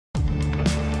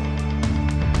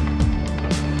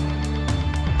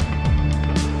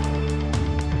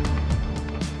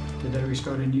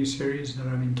start a new series that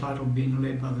I've entitled Being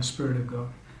Led by the Spirit of God.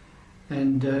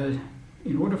 And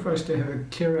in order for us to have a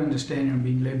clearer understanding of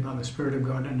being led by the Spirit of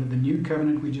God under the new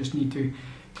covenant, we just need to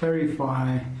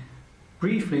clarify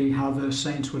briefly how the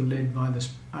saints were led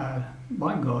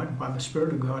by God, by the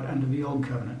Spirit of God, under the Old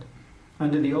Covenant.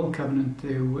 Under the Old Covenant,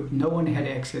 no one had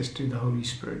access to the Holy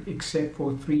Spirit except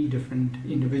for three different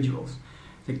individuals: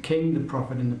 the king, the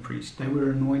prophet, and the priest. They were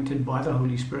anointed by the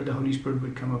Holy Spirit. The Holy Spirit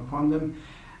would come upon them,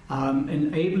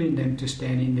 enabling them to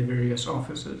stand in their various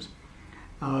offices.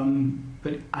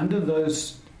 But under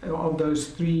those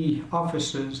three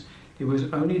offices, there was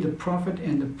only the prophet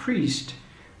and the priest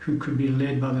who could be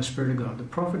led by the Spirit of God. The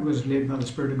prophet was led by the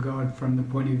Spirit of God from the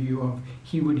point of view of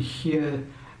he would hear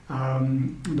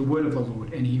the word of the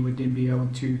Lord, and he would then be able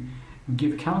to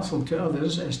give counsel to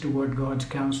others as to what God's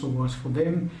counsel was for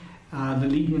them, the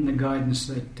leading and the guidance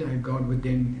that God would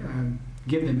then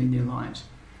give them in their lives.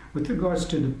 With regards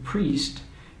to the priest,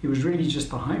 it was really just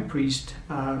the high priest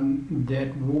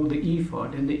that wore the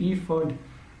ephod, and the ephod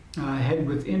had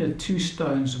within it two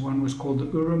stones. One was called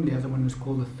the Urim, the other one was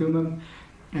called the Thummim.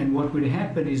 And what would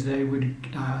happen is they would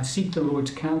seek the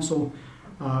Lord's counsel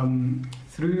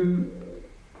through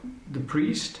the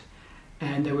priest,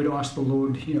 and they would ask the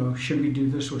Lord, should we do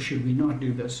this or should we not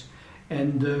do this?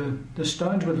 And the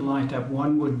stones would light up.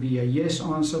 One would be a yes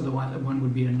answer, the one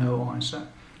would be a no answer.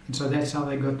 And so that's how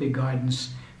they got their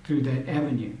guidance through that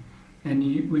avenue. And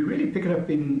we really pick it up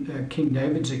in King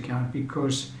David's account,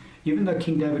 because even though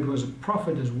King David was a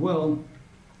prophet as well,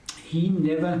 he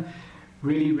never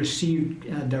really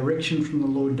received direction from the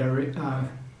Lord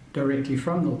directly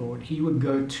from the Lord. He would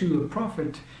go to a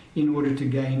prophet in order to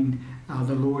gain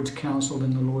the Lord's counsel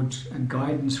and the Lord's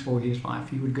guidance for his life.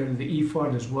 He would go to the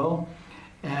ephod as well.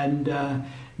 And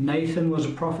Nathan was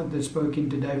a prophet that spoke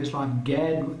into David's life.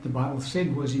 Gad, the Bible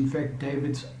said, was in fact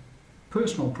David's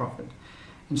personal prophet.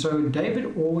 And so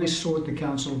David always sought the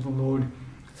counsel of the Lord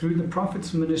through the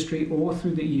prophet's ministry or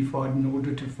through the ephod in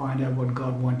order to find out what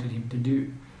God wanted him to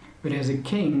do. But as a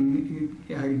king,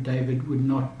 David would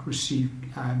not receive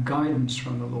guidance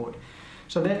from the Lord.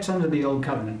 So that's under the Old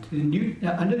Covenant.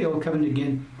 Under the Old Covenant,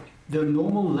 again, the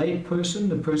normal lay person,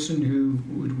 the person who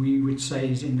we would say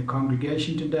is in the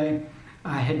congregation today,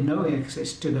 had no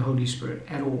access to the Holy Spirit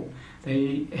at all.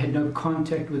 They had no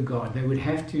contact with God. They would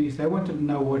have to, if they wanted to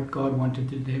know what God wanted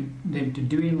them to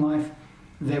do in life,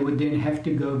 they would then have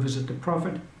to go visit the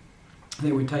prophet.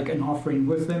 They would take an offering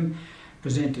with them,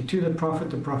 present it to the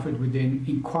prophet. The prophet would then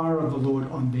inquire of the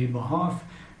Lord on their behalf.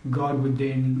 God would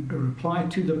then reply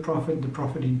to the prophet. The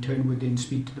prophet in turn would then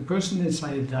speak to the person and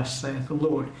say, "Thus saith the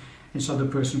Lord." And so the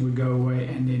person would go away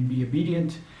and then be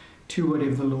obedient to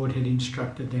whatever the Lord had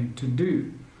instructed them to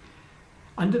do.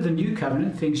 Under the New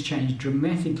Covenant, things change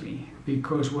dramatically,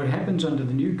 because what happens under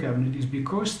the New Covenant is,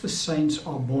 because the saints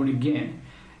are born again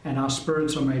and our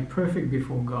spirits are made perfect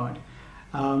before God,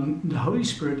 the Holy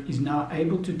Spirit is now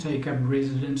able to take up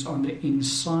residence on the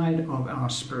inside of our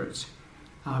spirits.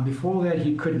 Before that,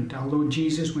 he couldn't. Our Lord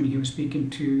Jesus, when he was speaking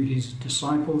to his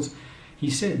disciples, he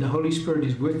said, "The Holy Spirit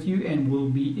is with you and will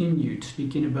be in you,"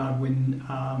 speaking about when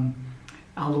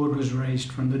our Lord was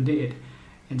raised from the dead.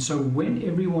 And so when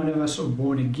every one of us are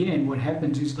born again, what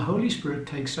happens is the Holy Spirit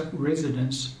takes up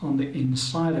residence on the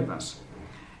inside of us.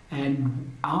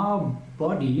 And our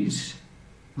bodies,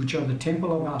 which are the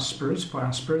temple of our spirits, for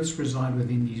our spirits reside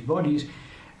within these bodies,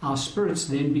 our spirits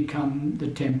then become the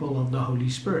temple of the Holy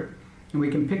Spirit. And we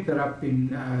can pick that up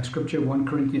in Scripture, 1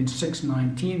 Corinthians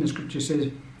 6:19. The Scripture says,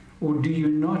 "Or do you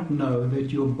not know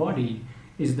that your body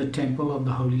is the temple of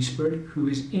the Holy Spirit who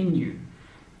is in you,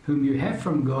 whom you have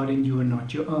from God, and you are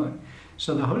not your own?"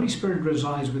 So the Holy Spirit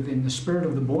resides within the spirit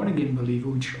of the born-again believer,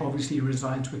 which obviously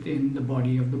resides within the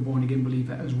body of the born-again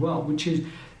believer as well,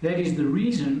 that is the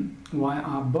reason why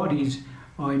our bodies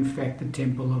are in fact the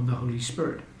temple of the Holy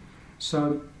Spirit.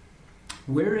 So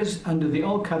whereas under the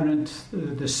Old Covenant,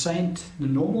 the saint, the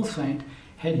normal saint,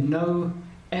 had no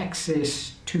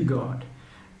access to God.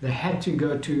 They had to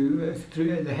go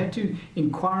they had to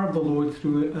inquire of the Lord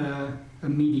through a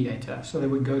mediator. So they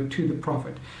would go to the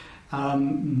prophet.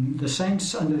 The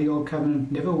saints under the Old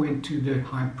Covenant never went to the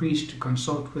high priest to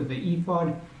consult with the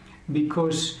ephod,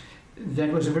 because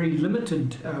that was a very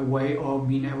limited way of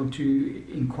being able to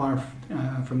inquire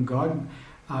from God,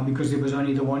 because there was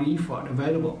only the one ephod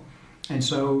available. And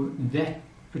so that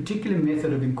particular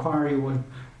method of inquiry was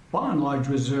by and large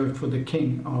reserved for the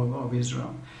king of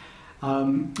Israel.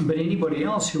 But anybody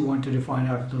else who wanted to find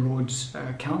out the Lord's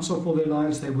counsel for their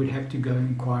lives, they would have to go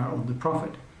inquire of the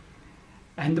prophet.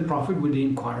 And the prophet would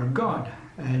inquire of God.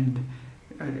 And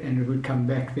it would come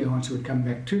back, the answer would come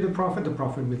back to the prophet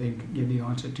would then give the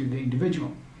answer to the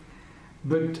individual.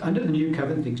 But under the new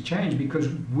covenant, things change because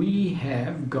we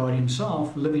have God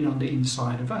himself living on the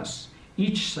inside of us.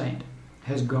 Each saint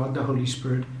has God the Holy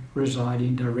Spirit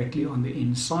residing directly on the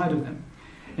inside of them.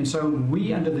 And so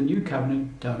we, under the new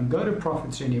covenant, don't go to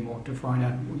prophets anymore to find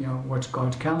out, what's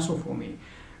God's counsel for me,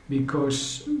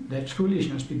 because that's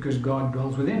foolishness, because God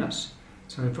dwells within us.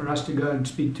 So for us to go and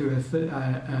speak to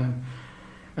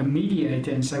a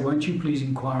mediator and say, won't you please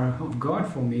inquire of God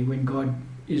for me, when God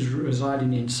is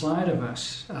residing inside of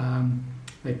us,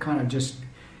 that kind of just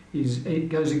it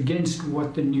goes against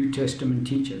what the New Testament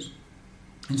teaches.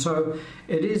 And so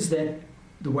it is that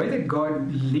the way that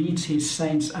God leads his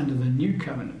saints under the new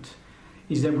covenant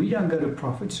is that we don't go to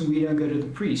prophets and we don't go to the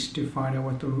priests to find out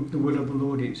what the will of the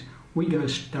Lord is. We go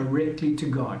directly to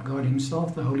God. God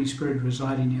himself, the Holy Spirit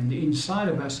residing on the inside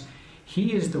of us,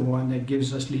 he is the one that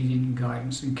gives us leading,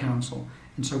 guidance and counsel.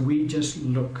 And so we just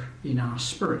look in our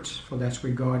spirits, for that's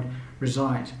where God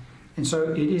resides. And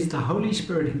so it is the Holy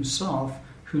Spirit himself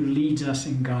who leads us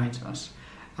and guides us,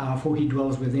 for he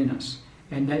dwells within us.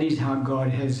 And that is how God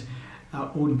has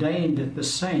ordained that the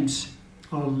saints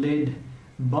are led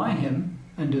by him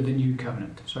under the new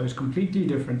covenant. So it's completely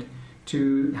different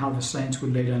to how the saints were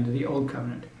led under the old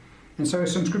covenant. And so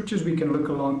some scriptures we can look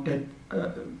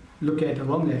at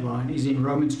along that line is in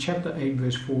Romans chapter 8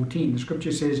 verse 14. The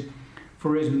scripture says,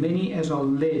 "For as many as are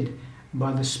led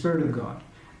by the Spirit of God,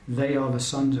 they are the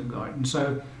sons of God." And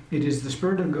so it is the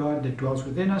Spirit of God that dwells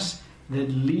within us that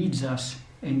leads us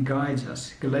and guides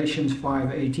us. Galatians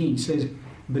 5:18 says,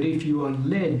 "But if you are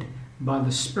led by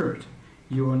the Spirit,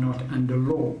 you are not under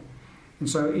law." And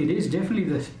so it is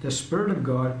definitely the Spirit of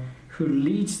God who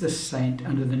leads the saint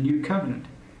under the new covenant.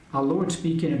 Our Lord,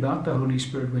 speaking about the Holy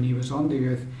Spirit when he was on the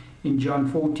earth, in John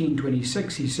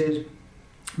 14:26, he says,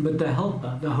 "But the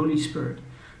Helper, the Holy Spirit,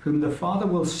 whom the Father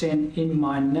will send in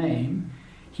my name,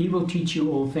 he will teach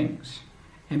you all things,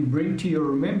 and bring to your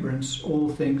remembrance all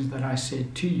things that I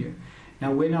said to you."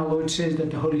 Now, when our Lord says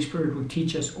that the Holy Spirit will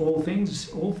teach us all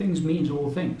things means all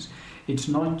things. It's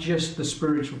not just the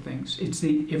spiritual things. It's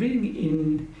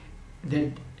everything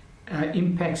that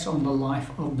impacts on the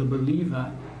life of the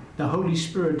believer. The Holy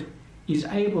Spirit is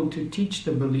able to teach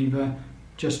the believer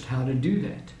just how to do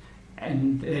that.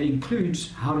 And that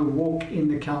includes how to walk in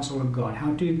the counsel of God,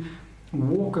 how to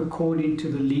walk according to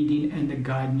the leading and the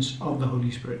guidance of the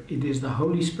Holy Spirit. It is the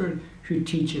Holy Spirit who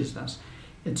teaches us.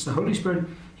 It's the Holy Spirit.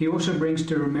 He also brings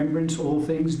to remembrance all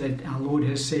things that our Lord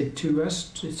has said to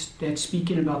us. That's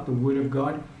speaking about the Word of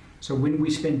God. So when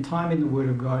we spend time in the Word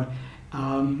of God,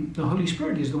 the Holy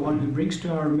Spirit is the one who brings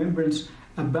to our remembrance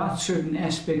about certain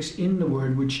aspects in the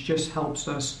Word, which just helps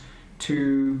us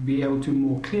to be able to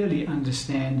more clearly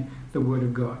understand the Word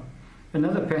of God.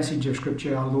 Another passage of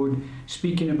Scripture, our Lord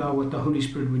speaking about what the Holy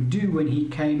Spirit would do when he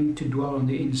came to dwell on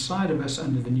the inside of us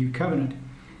under the new covenant,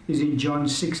 is in John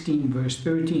 16 verse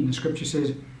 13. The Scripture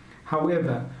says,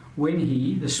 "However, when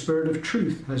he, the Spirit of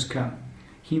truth, has come,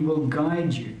 he will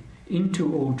guide you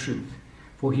into all truth.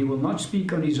 For he will not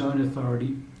speak on his own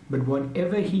authority, but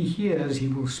whatever he hears he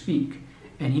will speak,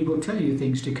 and he will tell you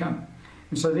things to come."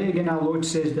 And so there again our Lord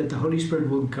says that the Holy Spirit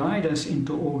will guide us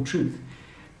into all truth.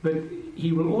 But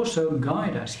he will also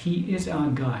guide us. He is our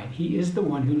guide. He is the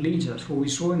one who leads us. For we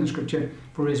saw in the Scripture,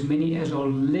 "For as many as are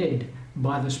led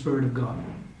by the Spirit of God."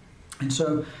 And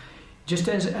so just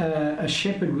as a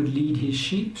shepherd would lead his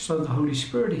sheep, so the Holy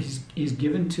Spirit is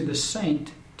given to the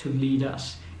saint to lead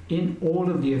us in all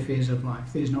of the affairs of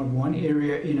life. There's not one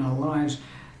area in our lives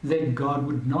that God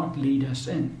would not lead us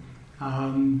in,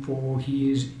 for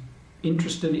he is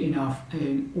interested in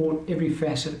every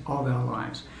facet of our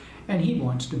lives. And he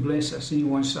wants to bless us, and he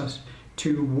wants us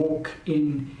to walk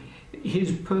in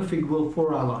his perfect will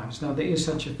for our lives. Now, there is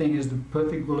such a thing as the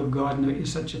perfect will of God, and there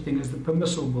is such a thing as the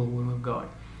permissible will of God.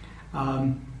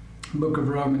 Book of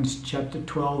Romans, chapter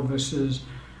 12, verses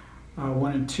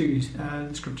 1 and 2,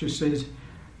 the Scripture says,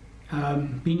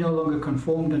 "Be no longer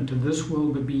conformed unto this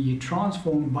world, but be ye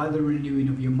transformed by the renewing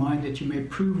of your mind, that you may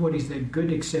prove what is that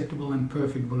good, acceptable, and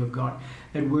perfect will of God."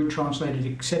 That word translated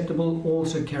acceptable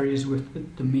also carries with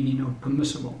it the meaning of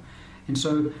permissible. And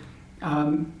so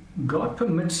God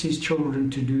permits his children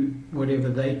to do whatever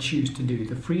they choose to do.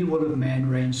 The free will of man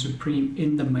reigns supreme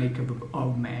in the makeup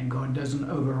of man. God doesn't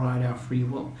override our free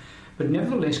will. But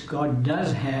nevertheless, God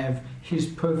does have his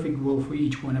perfect will for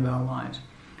each one of our lives.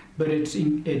 But it's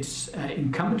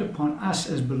incumbent upon us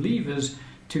as believers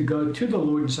to go to the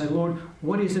Lord and say, "Lord,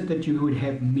 what is it that you would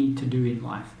have me to do in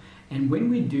life?" And when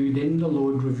we do, then the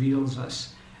Lord reveals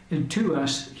to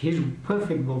us his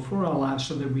perfect will for our lives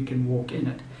so that we can walk in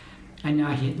it. And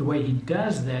now the way he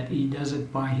does that, he does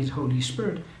it by his Holy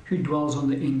Spirit who dwells on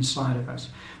the inside of us.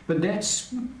 But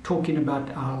that's talking about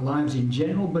our lives in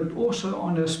general, but also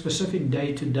on a specific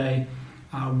day-to-day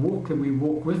walk that we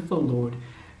walk with the Lord.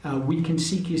 We can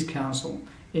seek his counsel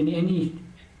in any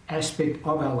aspect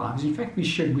of our lives. In fact, we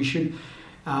should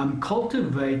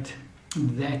cultivate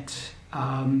that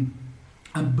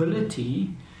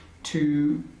ability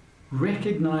to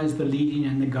recognize the leading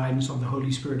and the guidance of the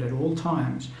Holy Spirit at all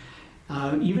times,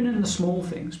 even in the small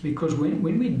things, because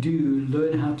when we do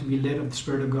learn how to be led of the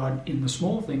Spirit of God in the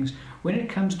small things, when it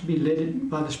comes to be led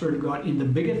by the Spirit of God in the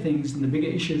bigger things and the bigger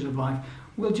issues of life,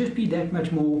 we'll just be that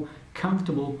much more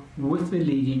comfortable with the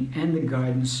leading and the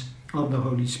guidance of the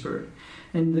Holy Spirit.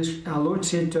 And our Lord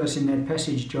said to us in that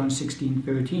passage, John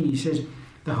 16:13, he says,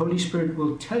 the Holy Spirit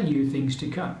will tell you things to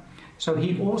come. So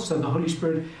the Holy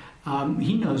Spirit,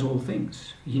 he knows all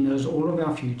things. He knows all of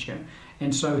our future.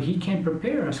 And so he can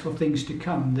prepare us for things to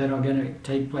come that are going to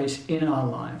take place in our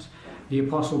lives. The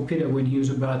Apostle Peter, when he was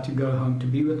about to go home to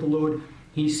be with the Lord,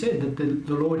 he said that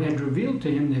the Lord had revealed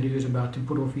to him that he was about to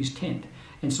put off his tent.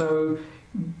 And so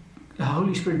the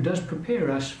Holy Spirit does prepare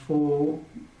us for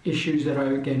issues that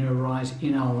are going to arise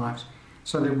in our lives,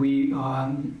 so that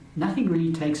nothing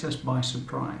really takes us by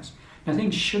surprise.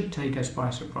 Nothing should take us by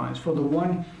surprise. For the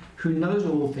one who knows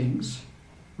all things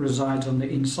resides on the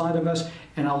inside of us,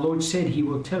 and our Lord said he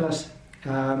will tell us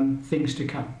things to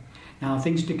come. Now,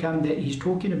 things to come that he's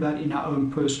talking about in our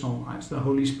own personal lives. The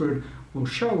Holy Spirit will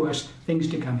show us things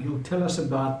to come. He'll tell us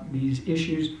about these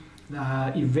issues,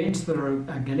 events that are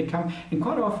going to come, and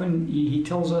quite often he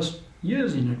tells us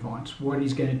years in advance what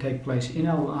is going to take place in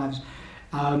our lives,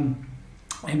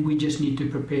 and we just need to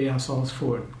prepare ourselves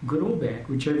for it, good or bad,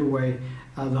 whichever way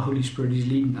the Holy Spirit is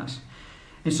leading us.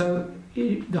 And so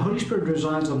the Holy Spirit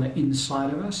resides on the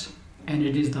inside of us, and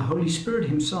it is the Holy Spirit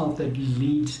himself that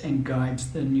leads and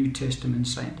guides the New Testament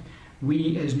saint.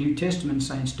 We as New Testament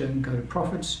saints don't go to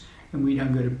prophets, and we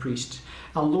don't go to priests.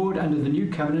 Our Lord under the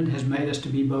New Covenant has made us to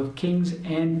be both kings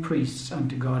and priests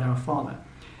unto God our Father.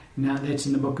 Now that's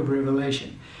in the book of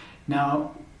Revelation.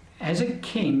 Now, as a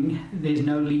king, there's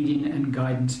no leading and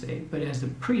guidance there. But as the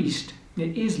priest, there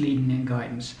is leading and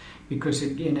guidance. Because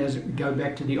again, as we go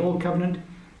back to the Old Covenant,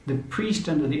 the priest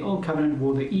under the Old Covenant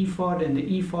wore the ephod, and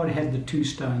the ephod had the two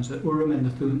stones, the Urim and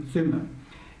the Thummim.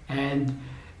 And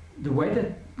the way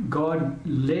that God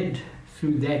led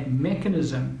through that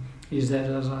mechanism is that,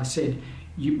 as I said,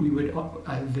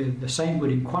 the saint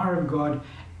would inquire of God,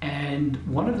 and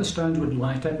one of the stones would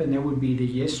light up, and that would be the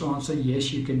yes answer,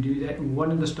 yes, you can do that. And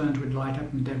one of the stones would light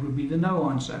up, and that would be the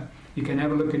no answer. You can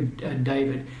have a look at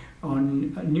David.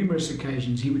 On numerous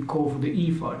occasions, he would call for the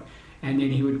ephod, and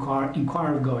then he would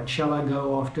inquire of God, shall I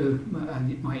go after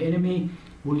my enemy?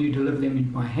 Will you deliver them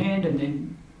into my hand? And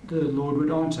then the Lord would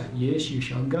answer, yes, you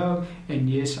shall go, and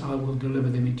yes, I will deliver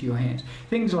them into your hands.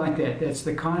 Things like that. That's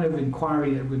the kind of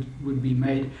inquiry that would be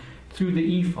made through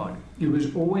the ephod. It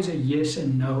was always a yes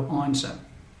and no answer.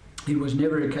 It was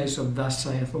never a case of thus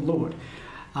saith the Lord.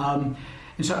 And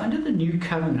so under the New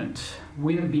Covenant,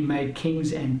 we have been made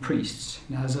kings and priests.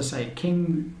 Now, as I say,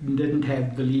 king didn't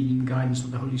have the leading guidance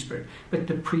of the Holy Spirit, but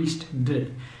the priest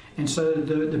did. And so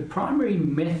the primary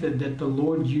method that the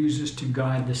Lord uses to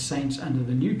guide the saints under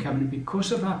the New Covenant,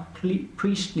 because of our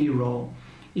priestly role,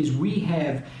 is we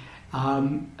have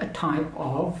a type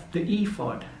of the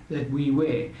ephod that we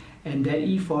wear. And that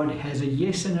ephod has a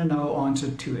yes and a no answer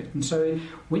to it. And so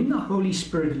when the Holy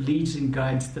Spirit leads and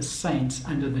guides the saints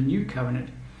under the New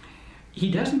Covenant, he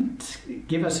doesn't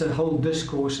give us a whole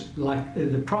discourse like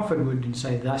the prophet would and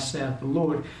say, thus saith the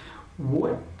Lord.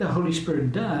 What the Holy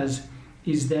Spirit does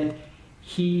is that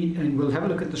he, and we'll have a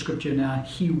look at the scripture now,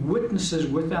 he witnesses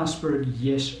with our spirit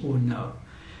yes or no.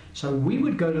 So we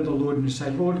would go to the Lord and say,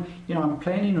 Lord, I'm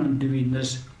planning on doing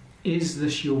this. Is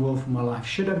this your will for my life?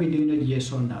 Should I be doing it,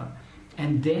 yes or no?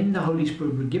 And then the Holy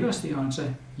Spirit would give us the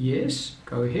answer, yes,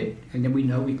 go ahead. And then we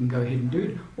know we can go ahead and do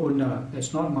it, or no,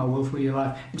 that's not my will for your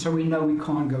life. And so we know we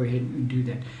can't go ahead and do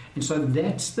that. And so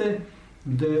that's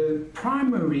the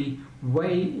primary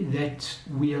way that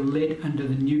we are led under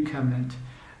the New Covenant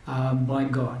by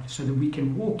God, so that we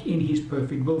can walk in his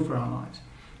perfect will for our lives.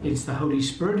 It's the Holy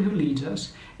Spirit who leads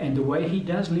us, and the way he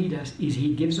does lead us is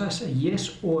he gives us a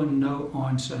yes or no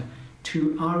answer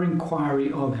to our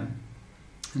inquiry of him.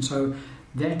 And so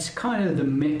that's kind of the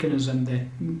mechanism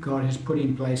that God has put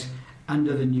in place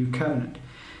under the New Covenant.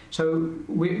 So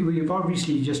we've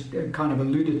obviously just kind of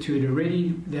alluded to it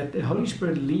already, that the Holy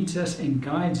Spirit leads us and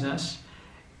guides us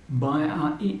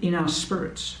in our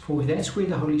spirits, for that's where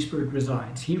the Holy Spirit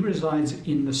resides. He resides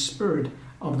in the spirit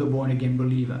of the born-again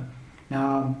believer.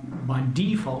 Now, by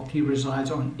default, He resides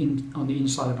on the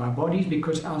inside of our bodies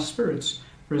because our spirits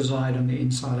reside on the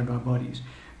inside of our bodies.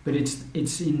 But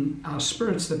it's in our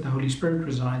spirits that the Holy Spirit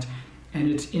resides,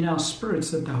 and it's in our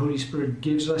spirits that the Holy Spirit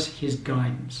gives us His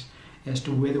guidance as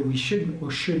to whether we should or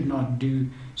should not do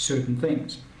certain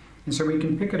things. And so we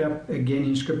can pick it up again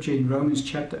in Scripture in Romans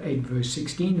chapter 8, verse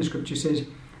 16. The Scripture says,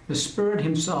 the Spirit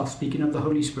Himself, speaking of the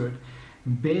Holy Spirit,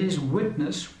 bears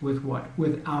witness with what?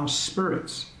 With our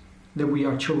spirits, that we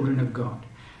are children of God.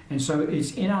 And so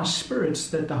it's in our spirits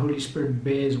that the Holy Spirit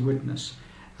bears witness,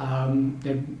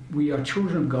 that we are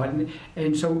children of God.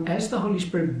 And so as the Holy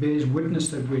Spirit bears witness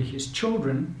that we're His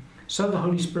children, so the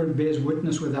Holy Spirit bears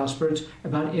witness with our spirits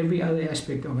about every other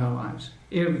aspect of our lives.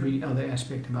 Every other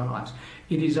aspect of our lives.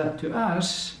 It is up to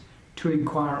us to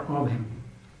inquire of Him.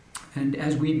 And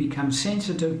as we become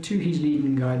sensitive to His leading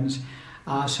and guidance,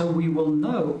 so we will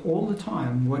know all the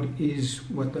time what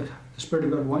the Spirit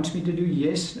of God wants me to do,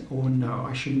 yes or no,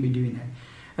 I shouldn't be doing that.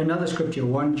 Another scripture,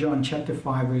 1 John chapter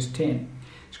 5, verse 10.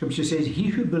 Scripture says, he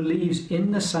who believes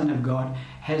in the Son of God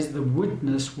has the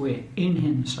witness where? In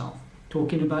himself.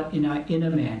 Talking about in our inner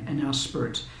man and our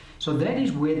spirits. So that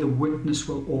is where the witness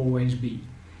will always be.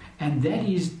 And that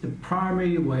is the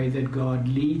primary way that God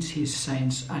leads His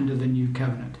saints under the new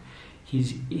covenant.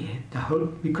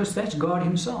 Because that's God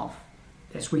Himself.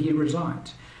 That's where He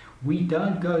resides. We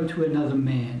don't go to another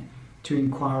man to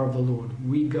inquire of the Lord.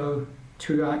 We go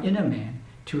to our inner man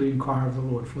to inquire of the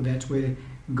Lord, for that's where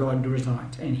God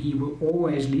resides. And He will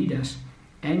always lead us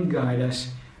and guide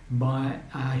us by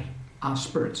our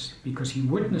spirits, because He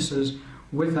witnesses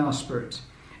with our spirits.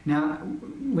 Now,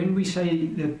 when we say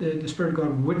that the Spirit of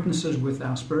God witnesses with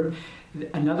our spirit,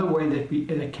 another way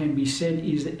that can be said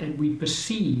is that we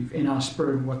perceive in our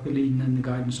spirit what the leading and the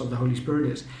guidance of the Holy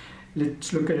Spirit is.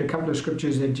 Let's look at a couple of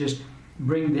scriptures that just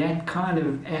bring that kind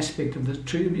of aspect of the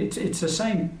truth. It's the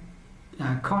same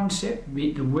concept,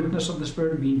 the witness of the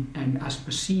Spirit and us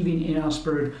perceiving in our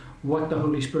spirit what the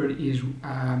Holy Spirit is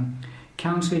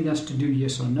counseling us to do,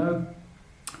 yes or no.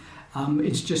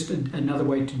 It's just another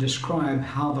way to describe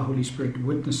how the Holy Spirit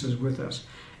witnesses with us.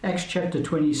 Acts chapter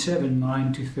 27,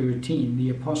 9 to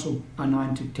 13,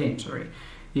 9 to 10, sorry.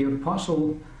 The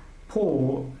Apostle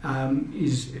Paul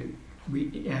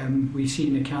we see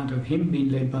an account of him being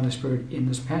led by the Spirit in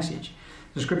this passage.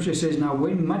 The scripture says, now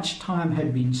when much time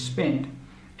had been spent,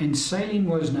 and sailing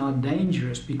was now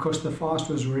dangerous because the fast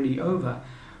was already over,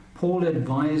 Paul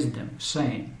advised them,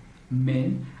 saying,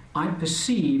 men, I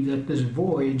perceive that this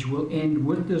voyage will end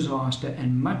with disaster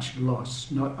and much loss,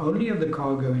 not only of the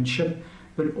cargo and ship,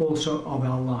 but also of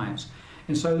our lives.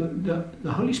 And so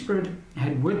the Holy Spirit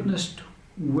had witnessed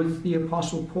with the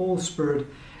Apostle Paul's spirit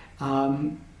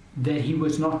that they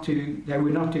were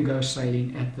not to go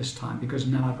sailing at this time, because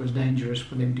now it was dangerous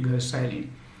for them to go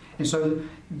sailing. And so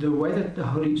the way that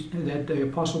the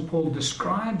Apostle Paul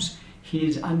describes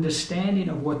his understanding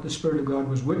of what the Spirit of God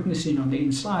was witnessing on the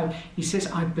inside, he says,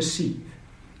 I perceive.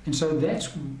 And so that's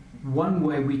one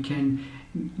way we can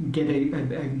get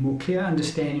a more clear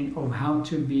understanding of how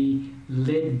to be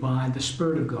led by the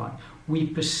Spirit of God. We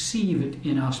perceive it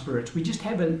in our spirits. We just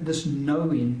have this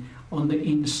knowing on the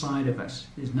inside of us.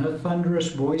 There's no thunderous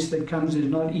voice that comes. There's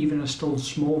not even a still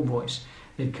small voice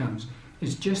that comes.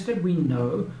 It's just that we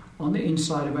know on the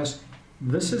inside of us,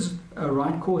 this is a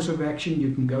right course of action,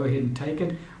 you can go ahead and take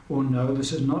it, or no,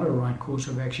 this is not a right course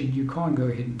of action, you can't go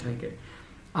ahead and take it.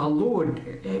 Our Lord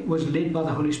was led by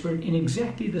the Holy Spirit in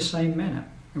exactly the same manner.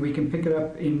 And we can pick it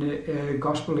up in the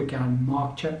Gospel account,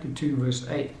 Mark chapter 2, verse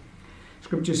 8.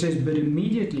 Scripture says, but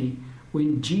immediately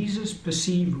when Jesus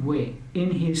perceived where?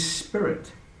 In His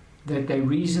Spirit, that they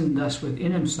reasoned thus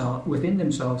within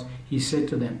themselves, He said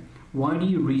to them, why do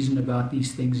you reason about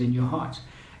these things in your hearts?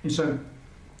 And so,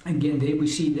 again, there we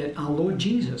see that our Lord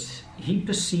Jesus, He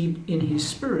perceived in His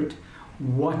Spirit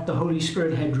what the Holy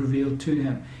Spirit had revealed to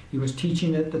Him. He was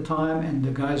teaching at the time, and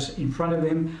the guys in front of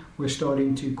Him were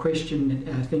starting to question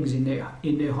things in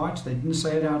their hearts. They didn't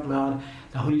say it out loud.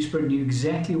 The Holy Spirit knew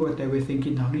exactly what they were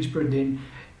thinking. The Holy Spirit then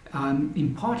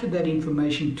imparted that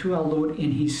information to our Lord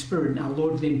in His Spirit, and our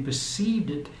Lord then perceived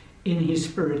it in His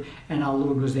Spirit, and our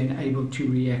Lord was then able to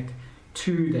react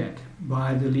to that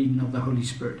by the leading of the Holy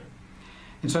Spirit.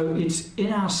 And so it's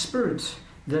in our spirits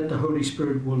that the Holy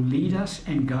Spirit will lead us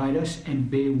and guide us and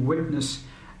bear witness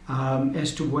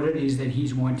as to what it is that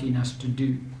He's wanting us to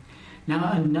do.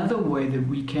 Now, another way that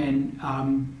we can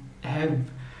have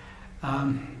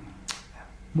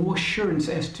more assurance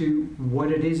as to what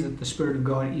it is that the Spirit of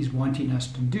God is wanting us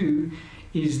to do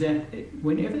is that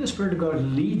whenever the Spirit of God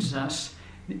leads us,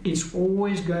 it's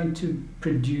always going to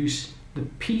produce the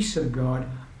peace of God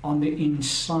on the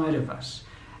inside of us.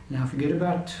 Now forget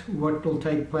about what will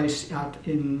take place out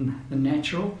in the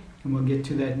natural, and we'll get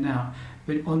to that now.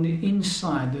 But on the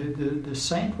inside, the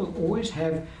saint will always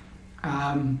have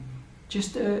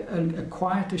just a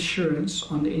quiet assurance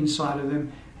on the inside of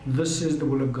them. This is the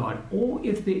will of God. Or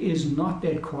if there is not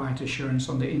that quiet assurance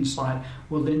on the inside,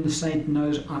 well, then the saint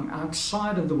knows I'm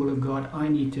outside of the will of God. I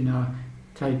need to now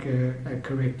take a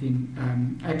correcting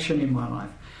action in my life.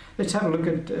 Let's have a look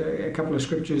at a couple of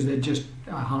scriptures that just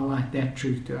highlight that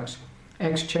truth to us.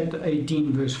 Acts chapter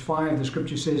 18, verse 5, the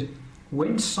scripture says,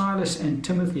 when Silas and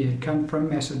Timothy had come from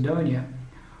Macedonia,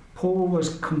 Paul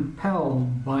was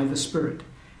compelled by the Spirit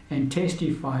and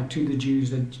testified to the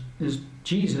Jews that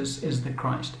Jesus is the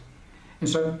Christ. And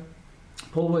so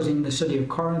Paul was in the city of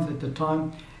Corinth at the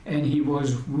time, and he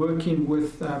was working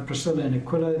with Priscilla and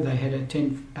Aquila. They had a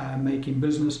tent making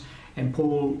business, and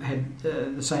Paul had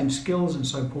the same skills, and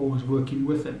so Paul was working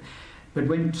with them. But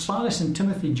when Silas and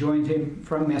Timothy joined him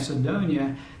from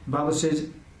Macedonia, the Bible says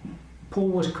Paul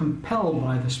was compelled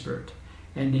by the Spirit,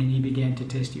 and then he began to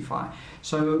testify.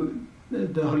 So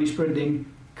the Holy Spirit then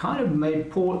kind of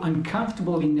made Paul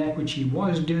uncomfortable in that which he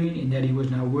was doing, in that he was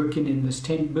now working in this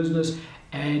tent business,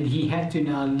 and he had to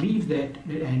now leave that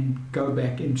and go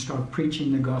back and start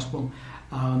preaching the gospel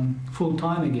full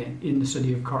time again in the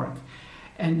city of Corinth.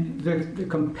 And the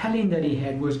compelling that he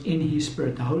had was in his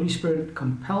spirit. The Holy Spirit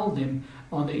compelled him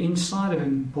on the inside of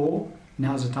him. Paul,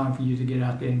 now's the time for you to get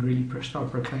out there and really start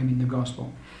proclaiming the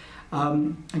gospel.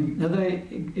 Another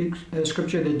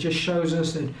scripture that just shows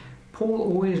us that Paul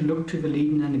always looked to the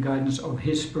leading and the guidance of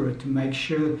his Spirit to make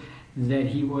sure that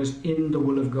he was in the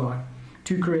will of God.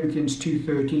 2 Corinthians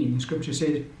 2:13, the scripture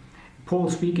says, Paul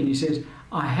speaking, he says,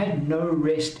 I had no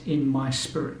rest in my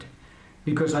spirit,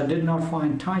 because I did not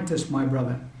find Titus my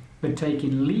brother, but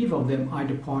taking leave of them, I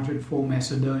departed for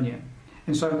Macedonia.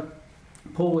 And so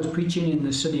Paul was preaching in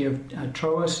the city of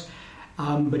Troas,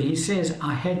 but he says,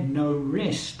 I had no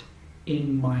rest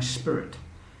in my spirit.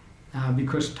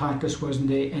 Because Titus wasn't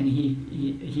there, and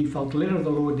he felt led of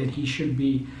the Lord that he should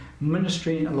be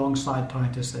ministering alongside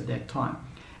Titus at that time.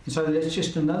 And so that's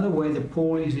just another way that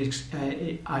Paul is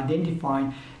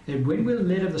identifying that when we're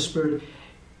led of the Spirit,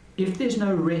 if there's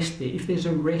no rest there, if there's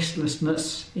a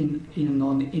restlessness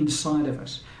on the inside of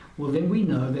us, well, then we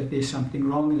know that there's something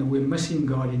wrong and that we're missing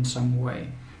God in some way.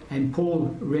 And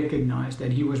Paul recognized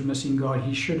that he was missing God.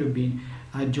 He should have been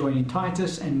joining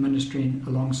Titus and ministering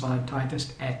alongside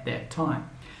Titus at that time.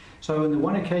 So on the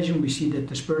one occasion we see that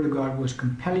the Spirit of God was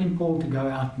compelling Paul to go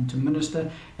out and to minister,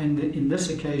 and in this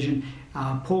occasion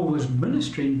Paul was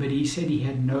ministering, but he said he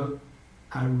had no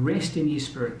rest in his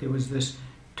spirit. There was this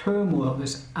turmoil,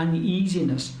 this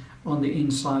uneasiness on the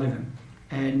inside of him.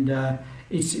 And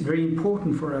it's very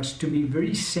important for us to be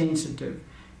very sensitive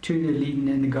to the leading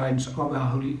and the guidance of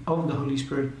the Holy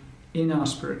Spirit in our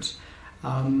spirits.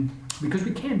 Because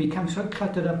we can become so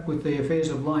cluttered up with the affairs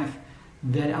of life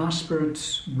that our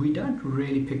spirits, we don't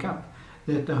really pick up,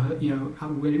 that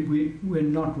we're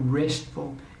not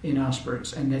restful in our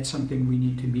spirits, and that's something we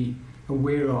need to be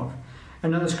aware of.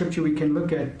 Another scripture we can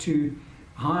look at to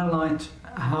highlight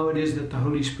how it is that the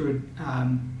Holy Spirit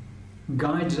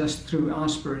guides us through our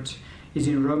spirits is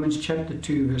in Romans chapter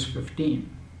 2 verse 15.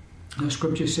 The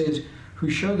scripture says, who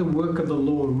show the work of the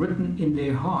law written in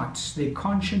their hearts, their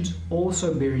conscience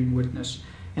also bearing witness,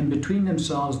 and between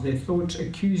themselves their thoughts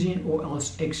accusing or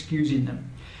else excusing them.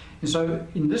 And so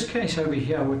in this case over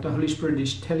here, what the Holy Spirit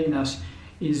is telling us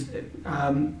is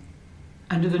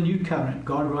under the new covenant,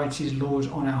 God writes his laws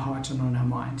on our hearts and on our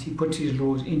minds. He puts his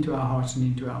laws into our hearts and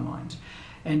into our minds.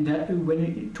 And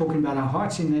when talking about our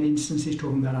hearts in that instance, he's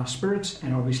talking about our spirits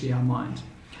and obviously our minds.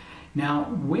 Now,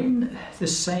 when the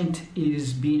saint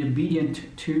is being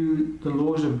obedient to the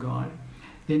laws of God,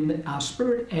 then our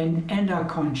spirit and our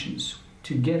conscience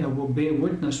together will bear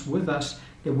witness with us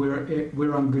that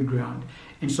we're on good ground.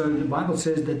 And so the Bible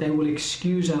says that they will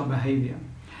excuse our behavior.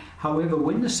 However,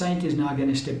 when the saint is now going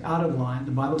to step out of line,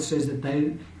 the Bible says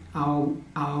that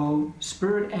our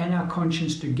spirit and our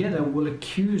conscience together will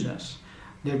accuse us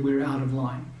that we're out of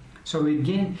line. So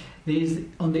again, there's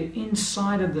on the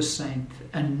inside of the saint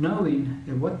a knowing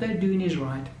that what they're doing is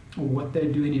right or what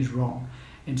they're doing is wrong.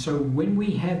 And so when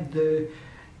we have the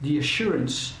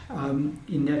assurance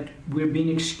in that we're being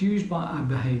excused by our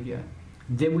behavior,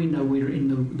 then we know we're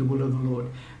in the will of the Lord.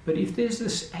 But if there's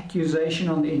this accusation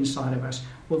on the inside of us,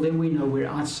 well, then we know we're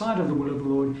outside of the will of the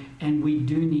Lord, and we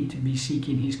do need to be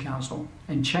seeking his counsel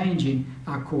and changing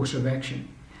our course of action.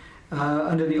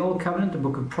 Under the Old Covenant, the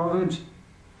book of Proverbs,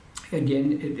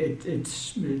 again,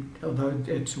 although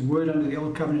it's a word under the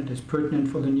Old Covenant, it's pertinent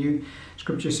for the New.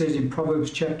 Scripture says in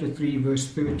Proverbs chapter 3, verse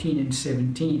 13 and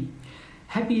 17,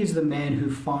 Happy is the man who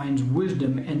finds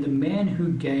wisdom and the man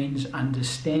who gains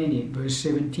understanding. Verse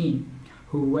 17.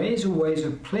 Who ways are ways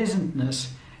of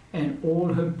pleasantness, and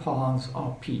all her paths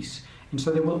are peace. And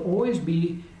so there will always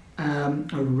be a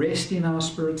rest in our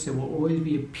spirits. There will always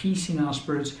be a peace in our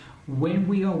spirits when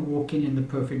we are walking in the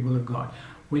perfect will of God.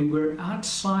 When we're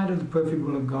outside of the perfect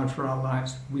will of God for our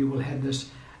lives, we will have this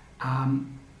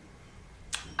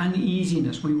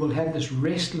uneasiness. We will have this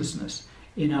restlessness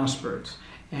in our spirits.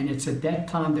 And it's at that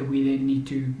time that we then need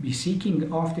to be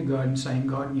seeking after God and saying,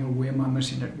 God, where am I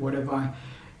missing it? What have I...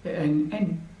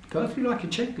 And go through like a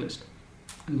checklist.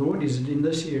 Lord, is it in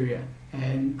this area?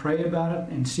 And pray about it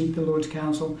and seek the Lord's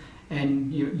counsel.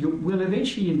 And we'll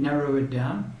eventually narrow it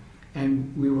down,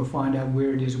 and we will find out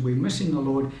where it is we're missing the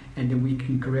Lord, and then we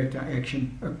can correct our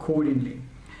action accordingly.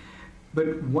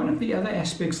 But one of the other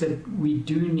aspects that we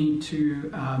do need to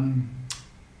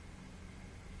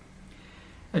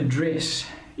address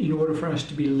in order for us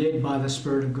to be led by the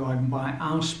Spirit of God and by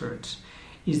our spirits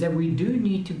is that we do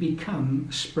need to become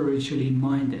spiritually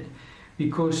minded,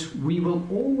 because we will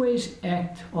always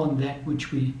act on that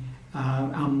which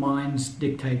our minds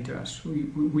dictate to us.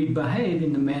 We behave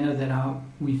in the manner that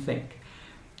we think.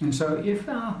 And so if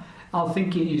our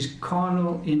thinking is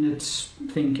carnal in its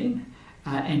thinking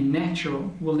and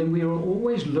natural, well, then we will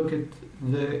always look at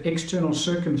the external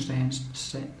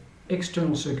circumstances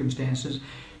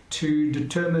to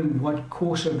determine what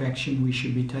course of action we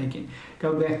should be taking.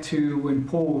 Go back to when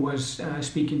Paul was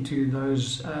speaking to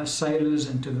those sailors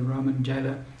and to the Roman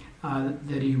jailer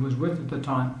that he was with at the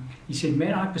time. He said,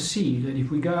 "Men, I perceive that if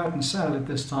we go out and sail at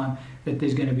this time, that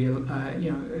there's going to be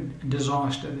a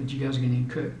disaster that you guys are going to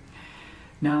incur."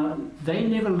 Now, they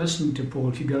never listened to Paul.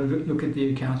 If you go look at the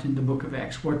account in the book of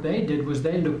Acts, what they did was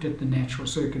they looked at the natural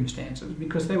circumstances,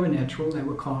 because they were natural, they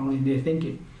were carnal in their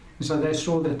thinking. And so they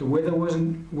saw that the weather was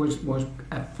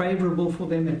favourable for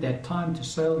them at that time to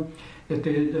sail, that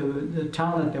the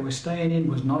town that they were staying in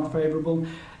was not favourable.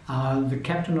 The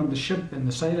captain of the ship and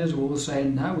the sailors were all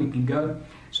saying, no, we can go.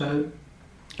 So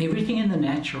everything in the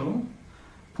natural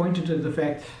pointed to the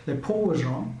fact that Paul was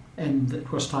wrong and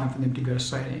it was time for them to go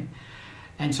sailing.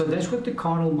 And so that's what the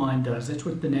carnal mind does. That's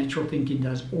what the natural thinking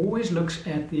does. Always looks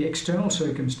at the external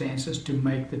circumstances to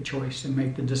make the choice and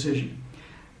make the decision.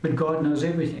 But God knows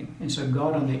everything. And so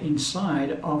God on the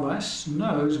inside of us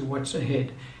knows what's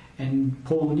ahead. And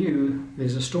Paul knew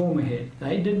there's a storm ahead.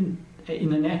 In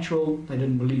the natural, they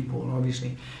didn't believe Paul,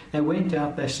 obviously. They went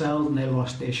out, they sailed, and they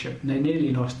lost their ship. And they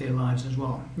nearly lost their lives as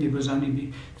well. It was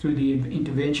only through the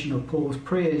intervention of Paul's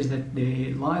prayers that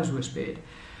their lives were spared.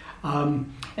 And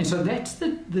so that's the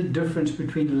difference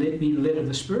between being led of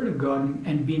the Spirit of God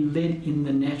and being led in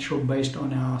the natural based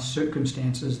on our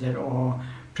circumstances that are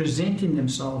presenting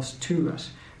themselves to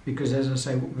us. Because as I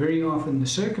say, very often the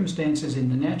circumstances in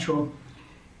the natural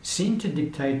seem to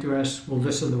dictate to us, well,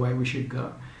 this is the way we should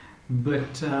go.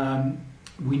 But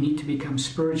we need to become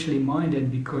spiritually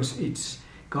minded, because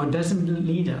God doesn't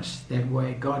lead us that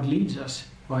way. God leads us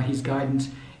by His guidance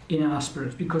in our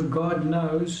spirits, because God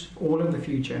knows all of the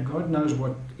future. God knows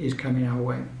what is coming our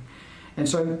way. And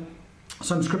so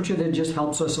some scripture that just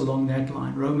helps us along that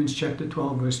line. Romans chapter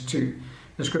 12 verse 2.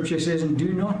 The scripture says, "And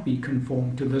do not be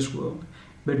conformed to this world,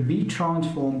 but be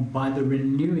transformed by the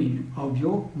renewing of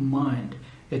your mind,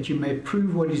 that you may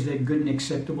prove what is that good and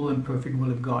acceptable and perfect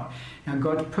will of God." Now,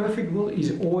 God's perfect will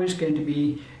is always going to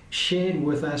be shared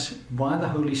with us by the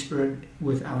Holy Spirit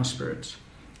with our spirits.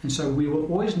 And so we will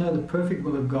always know the perfect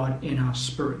will of God in our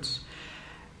spirits.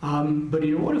 But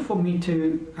in order for me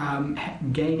to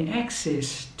gain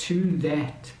access to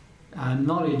that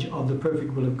knowledge of the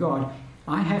perfect will of God,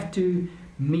 I have to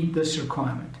meet this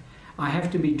requirement. I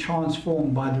have to be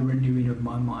transformed by the renewing of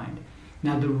my mind.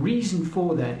 Now, the reason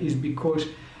for that is because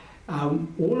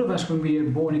all of us, when we are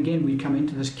born again, we come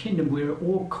into this kingdom, we're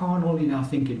all carnal in our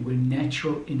thinking. We're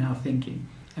natural in our thinking.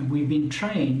 And we've been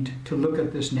trained to look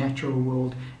at this natural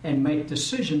world and make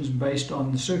decisions based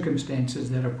on the circumstances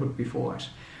that are put before us.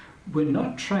 We're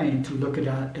not trained to look at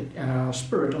our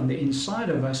spirit on the inside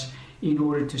of us in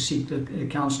order to seek the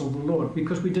counsel of the Lord,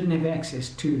 because we didn't have access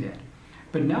to that.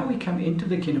 But now we come into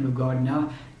the kingdom of God, now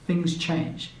things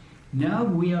change. Now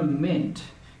we are meant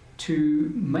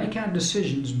to make our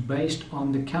decisions based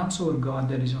on the counsel of God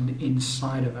that is on the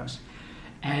inside of us.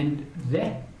 And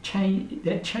that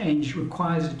change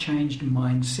requires a changed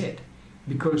mindset,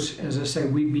 because, as I say,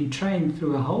 we've been trained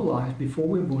through our whole life before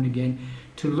we're born again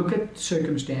to look at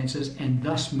circumstances and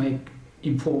thus make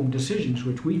informed decisions,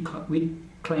 which we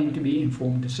claim to be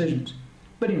informed decisions.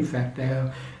 But in fact, they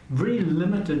are very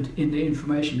limited in their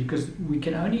information, because we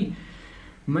can only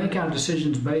make our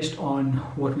decisions based on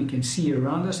what we can see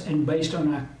around us and based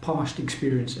on our past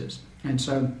experiences. And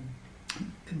so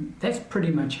that's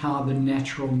pretty much how the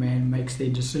natural man makes their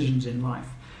decisions in life.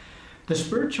 The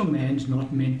spiritual man is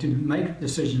not meant to make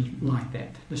decisions like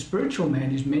that. The spiritual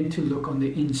man is meant to look on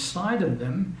the inside of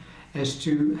them as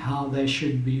to how they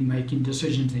should be making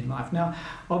decisions in life. Now,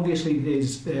 obviously,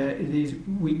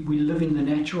 we live in the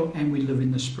natural and we live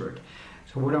in the spirit.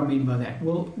 So what do I mean by that?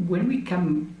 Well, when we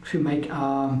come to make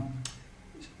our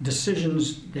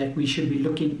decisions that we should be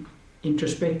looking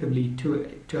introspectively to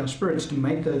our spirits to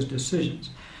make those decisions,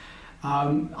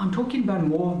 I'm talking about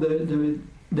more of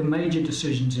the major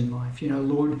decisions in life.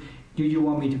 Lord, do you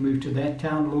want me to move to that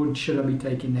town? Lord, should I be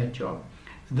taking that job?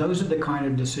 Those are the kind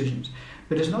of decisions.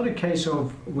 But it's not a case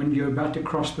of when you're about to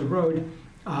cross the road,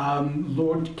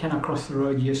 Lord, can I cross the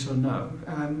road, yes or no?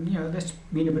 That's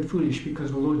been a bit foolish,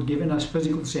 because the Lord's given us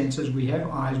physical senses. We have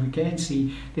eyes, we can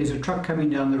see. There's a truck coming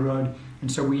down the road,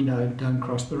 and so we know, don't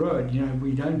cross the road.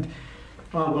 We don't,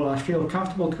 I feel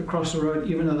comfortable to cross the road,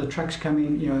 even though the truck's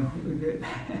coming,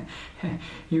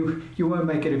 you won't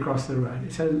make it across the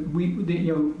road. So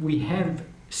we have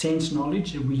sense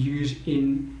knowledge that we use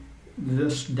in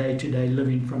this day-to-day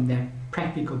living from that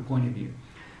practical point of view.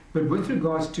 But with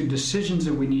regards to decisions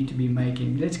that we need to be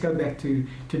making, let's go back to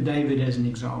David as an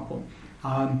example.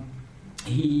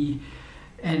 He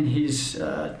and his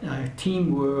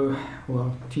team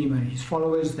and his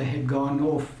followers, they had gone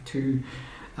off to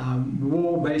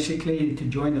war, basically, to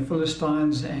join the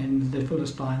Philistines, and the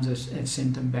Philistines had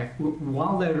sent them back.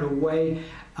 While they were away,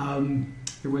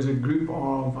 there was a group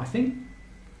of, I think,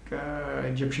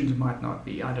 Egyptians might not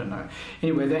be, I don't know.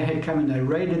 Anyway, they had come and they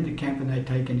raided the camp and they'd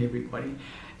taken everybody.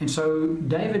 And so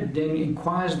David then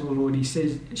inquires of the Lord. He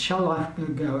says, shall I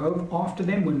go after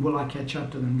them? When will I catch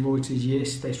up to them? The Lord says,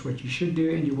 yes, that's what you should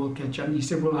do, and you will catch up. And he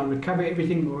said, will I recover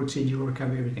everything? The Lord said, you will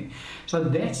recover everything. So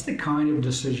that's the kind of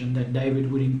decision that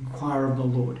David would inquire of the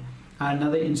Lord.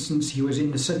 Another instance, he was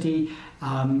in the city,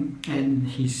 and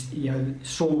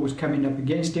Saul was coming up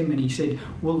against him, and he said,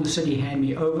 will the city hand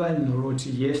me over? And the Lord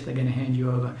said, yes, they're going to hand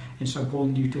you over. And so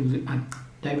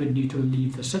David knew to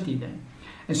leave the city then.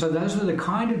 And so those are the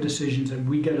kind of decisions that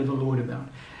we go to the Lord about.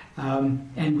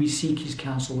 And we seek his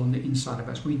counsel on the inside of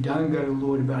us. We don't go to the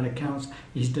Lord about accounts.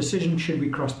 His decision, should we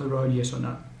cross the road, yes or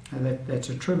no? That's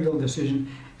a trivial decision,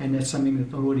 and that's something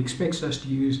that the Lord expects us to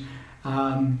use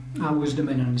our wisdom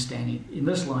and understanding in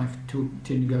this life to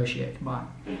negotiate by.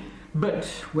 But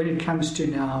when it comes to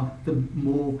now the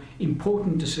more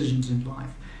important decisions in life,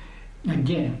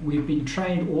 again, we've been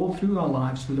trained all through our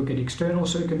lives to look at external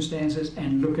circumstances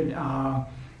and look at our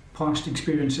past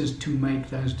experiences to make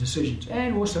those decisions,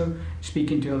 and also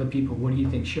speaking to other people. What do you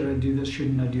think? Should I do this?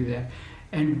 Shouldn't I do that?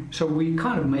 And so we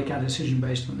kind of make our decision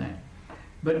based on that.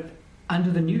 But under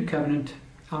the new covenant,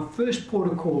 our first port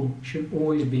of call should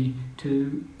always be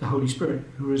to the Holy Spirit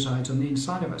who resides on the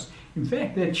inside of us. In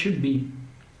fact, that should be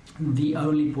the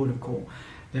only port of call,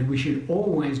 that we should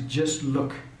always just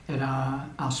look at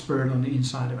our spirit on the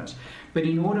inside of us. But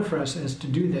in order for us to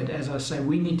do that, as I say,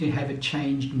 we need to have a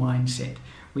changed mindset.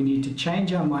 We need to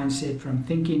change our mindset from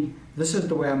thinking, this is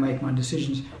the way I make my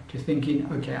decisions, to thinking,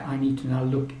 okay, I need to now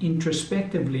look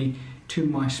introspectively to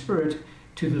my spirit,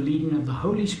 to the leading of the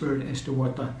Holy Spirit as to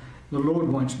what the Lord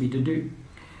wants me to do.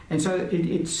 And so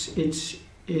there's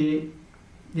going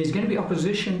to be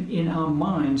opposition in our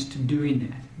minds to doing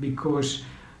that, because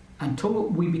until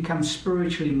we become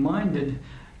spiritually minded,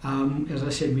 as I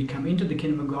said, we come into the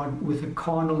kingdom of God with a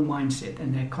carnal mindset,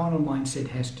 and that carnal mindset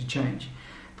has to change.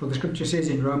 For the scripture says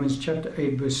in Romans chapter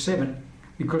 8 verse 7,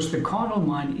 because the carnal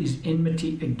mind is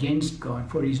enmity against God,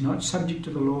 for he is not subject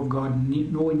to the law of God,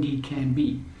 nor indeed can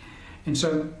be. And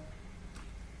so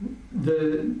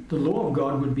the law of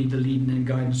God would be the leading and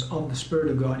guidance of the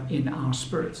Spirit of God in our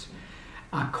spirits.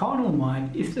 Our carnal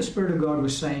mind, if the Spirit of God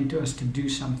was saying to us to do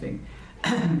something,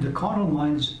 the carnal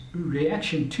mind's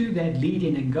reaction to that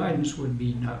leading and guidance would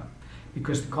be no,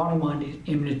 because the carnal mind is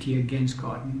enmity against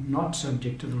God, not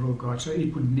subject to the law of God. So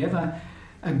it would never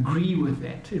agree with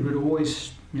that. It would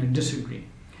always disagree.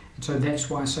 And so that's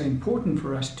why it's so important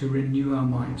for us to renew our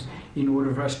minds in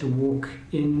order for us to walk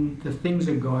in the things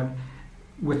of God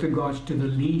with regards to the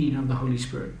leading of the Holy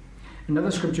Spirit.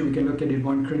 Another scripture we can look at in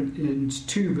 1 Corinthians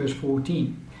 2 verse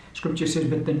 14. Scripture says,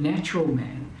 but the natural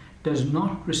man does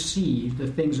not receive the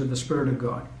things of the Spirit of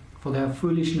God, for they are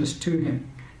foolishness to him,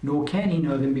 nor can he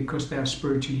know them because they are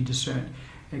spiritually discerned.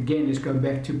 Again, let's go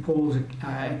back to Paul's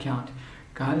account.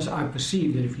 Guys, I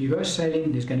perceive that if you go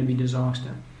sailing, there's going to be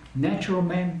disaster. Natural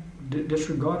man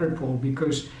disregarded Paul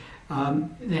because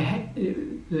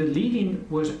the leading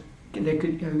was,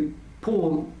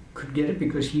 Paul could get it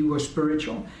because he was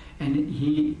spiritual and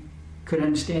he could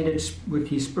understand it with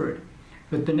his spirit.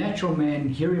 But the natural man,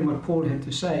 hearing what Paul had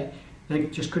to say, they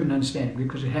just couldn't understand it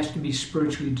because it has to be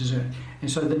spiritually discerned.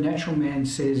 And so the natural man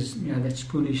says, that's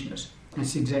foolishness.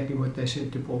 That's exactly what they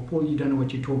said to Paul. Paul, you don't know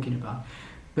what you're talking about.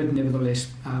 But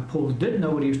nevertheless, Paul did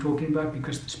know what he was talking about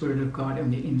because the Spirit of God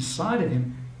on the inside of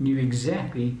him knew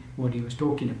exactly what he was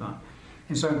talking about.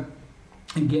 And so,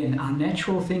 again, our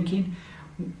natural thinking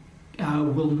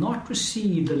will not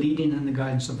receive the leading and the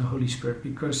guidance of the Holy Spirit,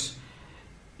 because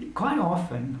quite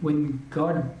often when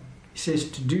God says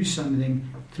to do something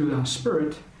through our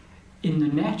spirit, in the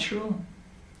natural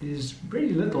there's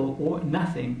very little or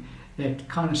nothing that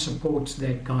kind of supports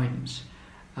that guidance.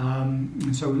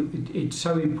 And so it's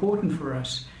so important for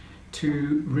us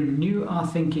to renew our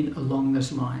thinking along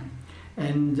this line.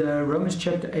 And Romans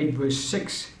chapter 8 verse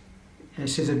 6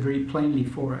 says it very plainly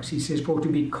for us. He says, "For to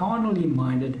be carnally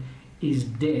minded is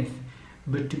death,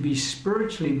 but to be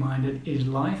spiritually minded is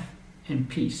life and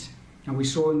peace." And we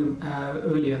saw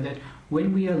earlier that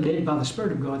when we are led by the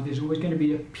Spirit of God, there's always going to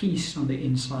be a peace on the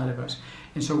inside of us.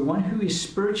 And so one who is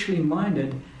spiritually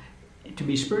minded, to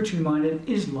be spiritually minded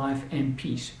is life and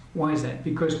peace. Why is that?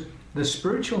 Because the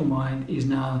spiritual mind is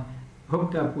now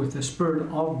hooked up with the spirit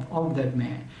of that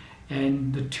man.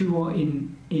 And the two are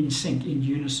in sync, in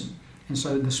unison. And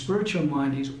so the spiritual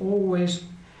mind is always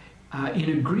in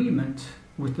agreement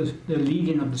with the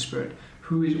leading of the Spirit,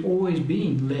 who is always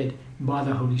being led by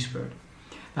the Holy Spirit.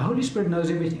 The Holy Spirit knows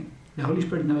everything. The Holy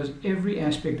Spirit knows every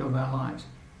aspect of our lives.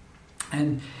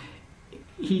 And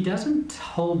he doesn't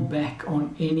hold back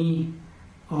on any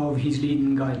of his leading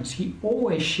and guidance. He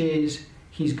always shares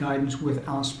his guidance with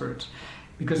our spirits.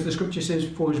 Because the scripture says,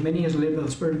 "For as many as led by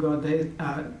the Spirit of God, they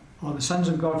are the sons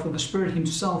of God, for the Spirit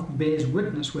himself bears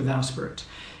witness with our spirits."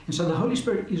 And so the Holy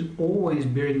Spirit is always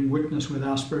bearing witness with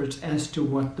our spirits as to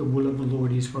what the will of the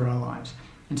Lord is for our lives.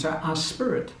 And so our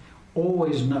spirit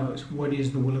always knows what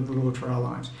is the will of the Lord for our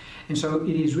lives. And so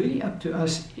it is really up to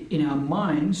us in our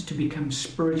minds to become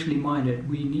spiritually minded.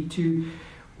 We need to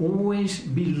always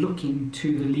be looking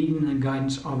to the leading and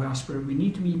guidance of our spirit. We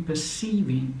need to be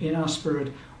perceiving in our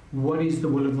spirit what is the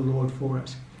will of the Lord for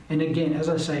us. And again, as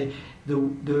I say,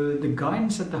 the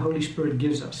guidance that the Holy Spirit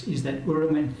gives us is that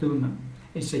Urim and Thummim.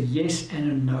 It's a yes and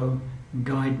a no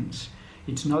guidance.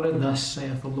 It's not a thus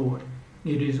saith the Lord.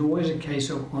 It is always a case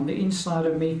of, on the inside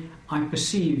of me, I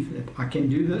perceive that I can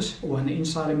do this, or on the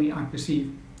inside of me, I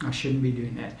perceive I shouldn't be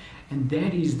doing that. And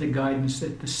that is the guidance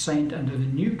that the saint under the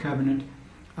new covenant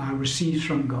receives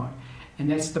from God. And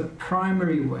that's the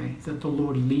primary way that the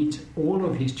Lord leads all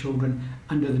of his children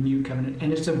under the new covenant.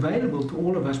 And it's available to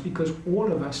all of us because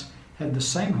all of us have the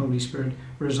same Holy Spirit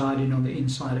residing on the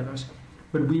inside of us.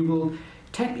 But we will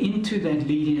tap into that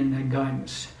leading and that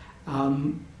guidance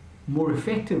more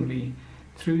effectively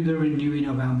through the renewing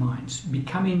of our minds,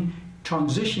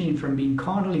 transitioning from being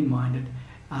carnally minded,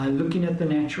 looking at the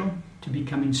natural, to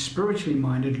becoming spiritually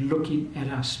minded, looking at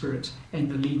our spirits and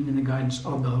the leading and the guidance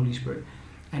of the Holy Spirit.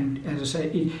 And as I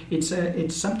say,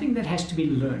 it's something that has to be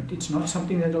learned. It's not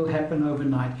something that will happen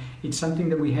overnight. It's something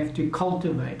that we have to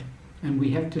cultivate, and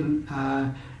we have to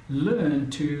learn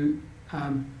to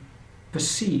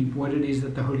perceive what it is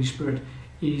that the Holy Spirit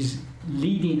is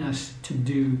leading us to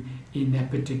do in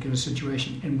that particular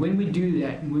situation. And when we do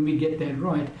that, and when we get that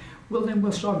right, well, then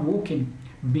we'll start walking,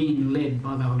 being led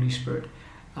by the Holy Spirit.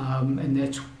 And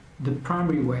that's the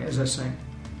primary way, as I say,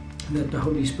 that the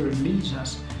Holy Spirit leads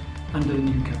us under the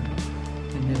new covenant.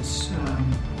 And that's